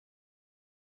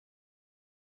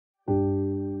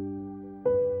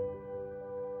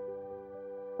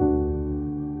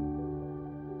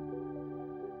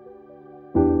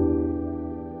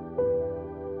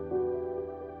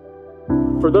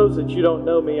For those that you don't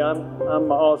know me, I'm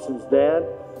Austin's dad.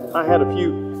 I had a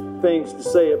few things to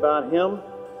say about him.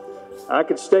 I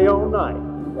could stay all night,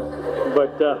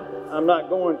 but I'm not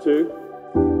going to.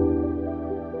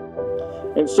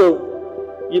 And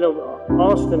so, you know,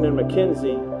 Austin and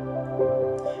MacKenzie,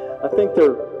 I think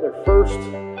their first,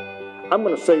 I'm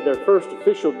going to say their first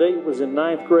official date was in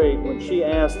 9th grade when she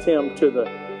asked him to the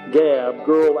GAB,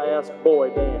 Girl Ask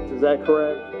Boy Dance. Is that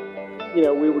correct? You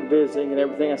know, we were visiting and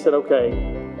everything. I said, okay,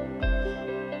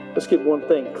 let's get one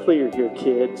thing clear here,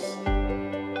 kids.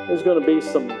 There's going to be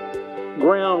some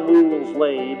ground rules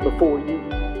laid before you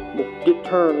get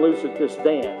turned loose at this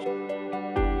dance.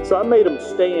 So I made them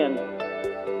stand,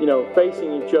 you know,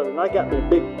 facing each other. And I got me a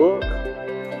big book,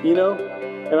 you know,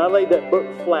 and I laid that book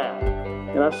flat.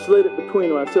 And I slid it between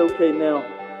them. I said, okay, now,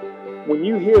 when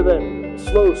you hear that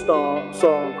slow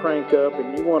song crank up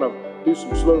and you want to do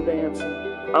some slow dancing,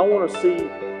 I want to see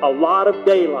a lot of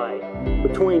daylight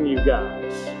between you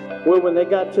guys. Well, when they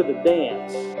got to the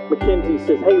dance, MacKenzie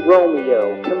says, hey,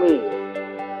 Romeo, come here.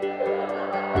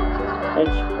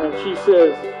 And she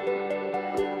says,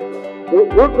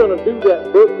 we're going to do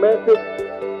that book method,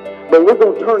 but we're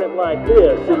going to turn it like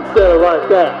this instead of like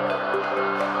that.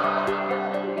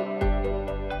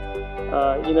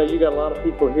 You know, you got a lot of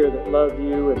people here that love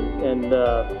you and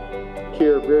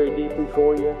care very deeply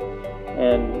for you.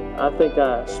 And I think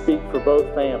I speak for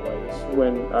both families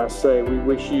when I say we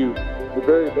wish you the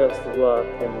very best of luck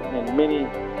and many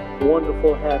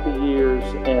wonderful, happy years.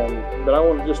 But I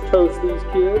want to just toast these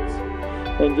kids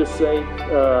and just say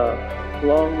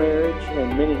long marriage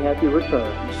and many happy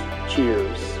returns.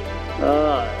 Cheers. All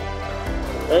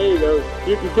right. There you go.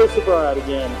 You can kiss the bride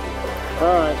again.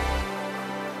 All right.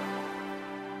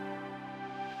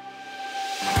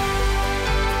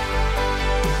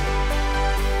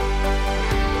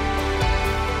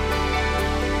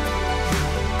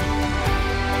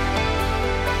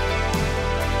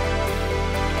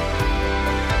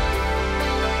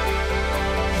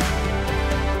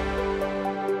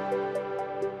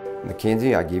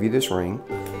 MacKenzie, I give you this ring.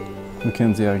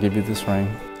 MacKenzie, I give you this ring.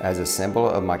 As a symbol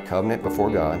of my covenant before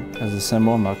God. As a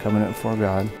symbol of my covenant before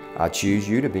God. I choose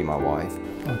you to be my wife.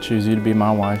 I choose you to be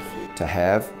my wife. To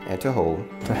have and to hold.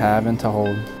 To have and to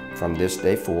hold. From this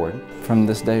day forward. From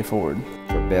this day forward.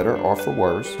 For better or for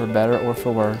worse. For better or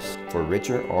for worse. For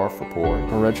richer or for poor.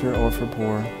 For richer or for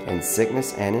poor. In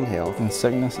sickness and in health. In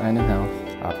sickness and in health.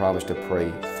 I promise to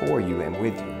pray for you and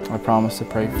with you. I promise to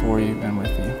pray for you and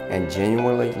with you. And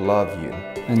genuinely love you.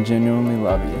 And genuinely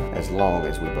love you. As long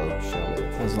as we both shall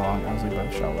live. As long as we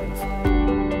both shall live.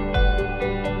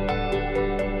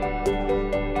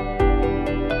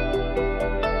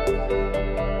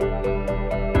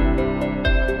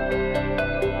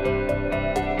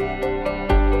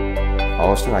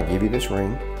 Austin, I give you this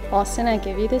ring. Austin, I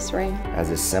give you this ring. As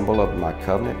a symbol of my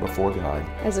covenant before God.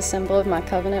 As a symbol of my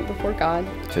covenant before God.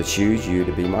 To choose you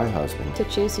to be my husband. To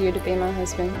choose you to be my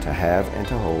husband. To have and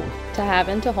to hold. To have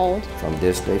and to hold. From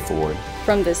this day forward.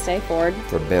 From this day forward.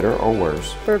 For better or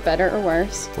worse. For better or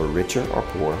worse. For richer or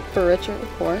poor. For richer or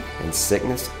poor. In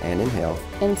sickness and in health.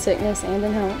 In sickness and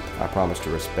in health. I promise to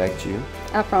respect you.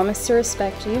 I promise to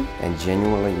respect you. And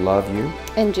genuinely love you.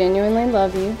 And genuinely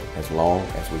love you. As long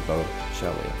as we both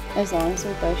shall live. As long as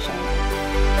we both shall live.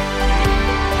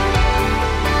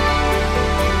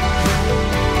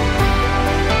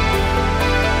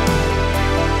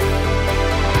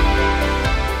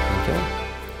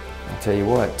 Tell you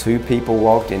what, 2 people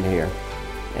walked in here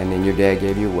and then your dad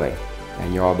gave you away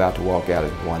and you're all about to walk out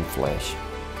as one flesh.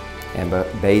 And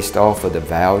based off of the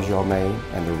vows y'all made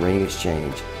and the ring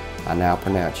exchange, I now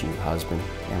pronounce you husband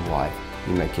and wife.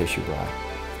 You may kiss your bride.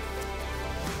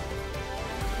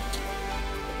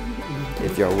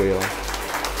 If y'all will.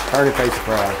 Turn and face the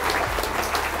bride.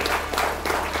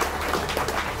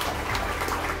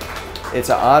 It's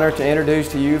an honor to introduce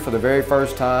to you for the very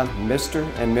first time, Mr.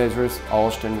 and Mrs.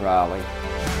 Austin Riley.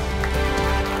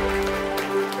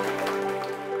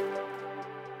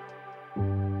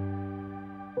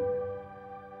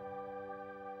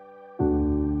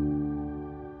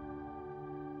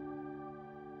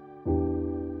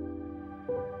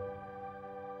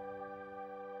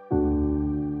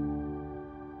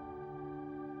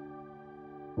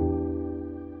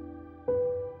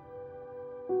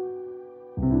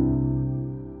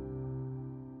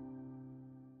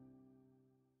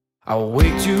 I'll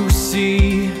wait to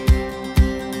see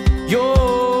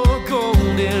your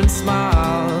golden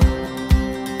smile,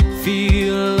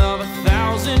 feel of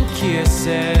 1,000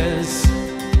 kisses.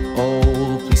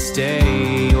 Oh, please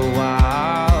stay a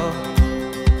while.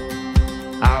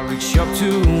 I'll reach up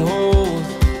to hold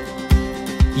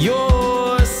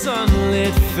your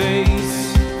sunlit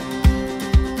face,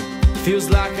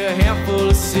 Feels like a handful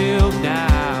of silk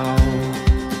now.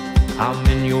 I'm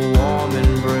in your warm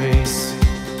embrace.